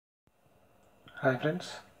Hi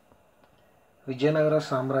friends, Vijayanagara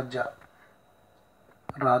సామ్రాజ్య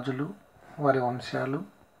రాజులు, వారి వంశాలు,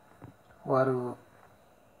 వారు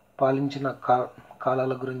పాలించిన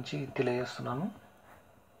కాలాల గురించి తెలియజేస్తున్నాను.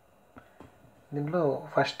 దీనిలో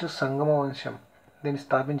ఫస్ట్ సంగమ వంశం, దీన్ని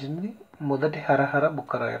స్థాపించింది మొదటి హరహర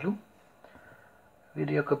బుక్కరాయలు.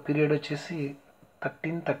 వీరి యొక్క పీరియడ్ వచ్చేసి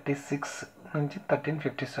 1336 నుంచి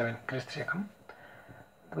 1357 క్రీస్తు శకం.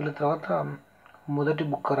 వీళ్ళ తర్వాత మొదటి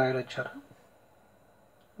బుక్కరాయలు వచ్చారు.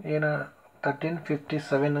 ఈయన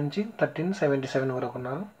 1357 నుంచి 1377 వరకు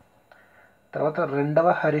ఉన్నారు. తర్వాత రెండవ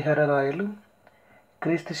హరిహర రాయలు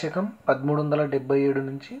క్రీస్తు శకం 1377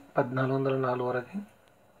 నుంచి 1404 వరకు.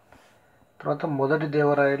 తర్వాత మొదటి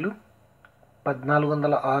దేవరాయలు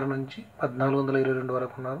 1406 నుంచి 1422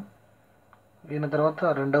 వరకు ఉన్నారు. ఈయన తర్వాత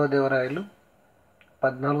రెండవ దేవరాయలు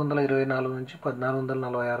 1424 నుంచి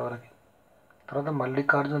 1446 వరకు. తర్వాత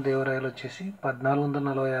మల్లికార్జున దేవరాయలు వచ్చేసి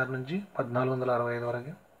 1446 నుంచి 1465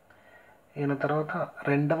 వరకు. ఈయన తర్వాత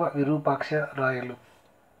రెండవ విరూపాక్ష రాయలు,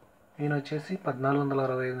 ఈయన వచ్చేసి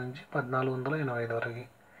 1465 నుంచి 1485 వరకు.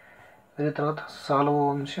 వీరి తర్వాత సాలువ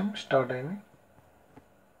వంశం స్టార్ట్ అయింది.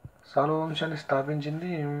 సాలువ వంశాన్ని స్థాపించింది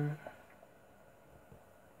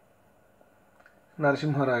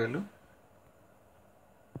నరసింహరాయలు.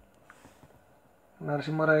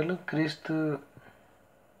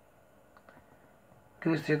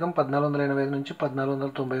 క్రీస్తు శకం 1485 నుంచి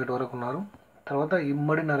 1491 వరకు ఉన్నారు. తర్వాత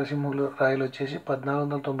ఇమ్మడి నరసింహులు రాయలు వచ్చేసి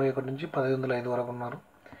 1491 నుంచి 1505 వరకు ఉన్నారు.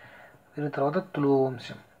 వీరి తర్వాత తులువ వంశ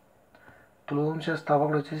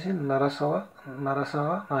స్థాపకుడు వచ్చేసి నరసవ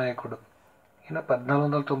నాయకుడు. ఈయన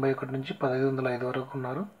 1491 నుంచి 1505 వరకు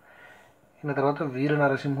ఉన్నారు. ఈయన తర్వాత వీర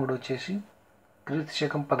నరసింహుడు వచ్చేసి క్రీస్తు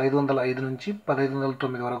శకం 1505 నుంచి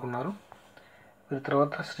 1509 వరకు ఉన్నారు. వీరి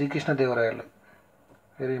తర్వాత శ్రీకృష్ణదేవరాయలు,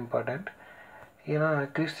 వెరీ ఇంపార్టెంట్. ఈయన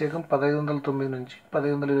క్రీస్తు శకం 1509 నుంచి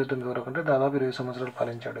 1529 వరకు, అంటే దాదాపు 20 సంవత్సరాలు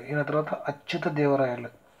పాలించాడు. ఈయన తర్వాత అచ్యుత దేవరాయలు,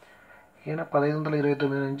 ఈయన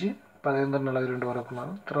 1529 నుంచి 1542 వరకు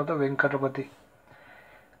ఉన్నారు. తర్వాత వెంకటపతి,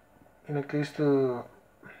 ఈయన క్రీస్తు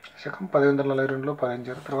శకం 1542లో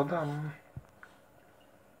పాలించారు. తర్వాత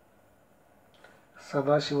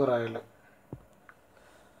సదాశివరాయలు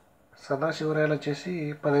వచ్చేసి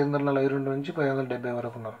 1542 నుంచి 1570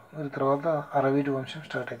 వరకు ఉన్నారు. వీరి తర్వాత అరవీటి వంశం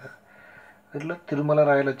స్టార్ట్ అవుతుంది. వీటిలో తిరుమల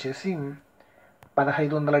రాయలు వచ్చేసి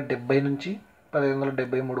 1570 నుంచి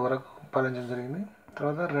 1573 వరకు పాలించడం జరిగింది.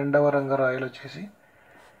 తర్వాత రెండవ రంగరాయలు వచ్చేసి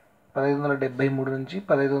 1573 నుంచి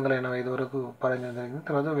 1585 వరకు పాలించడం జరిగింది.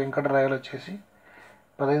 తర్వాత వెంకటరాయలు వచ్చేసి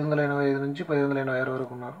 1585 నుంచి 1586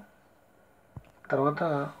 వరకు ఉన్నారు. తర్వాత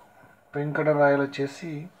వెంకటరాయలు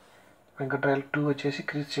 2 వచ్చేసి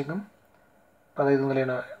క్రీస్తు శకం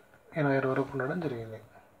 1586 వరకు ఉండడం జరిగింది.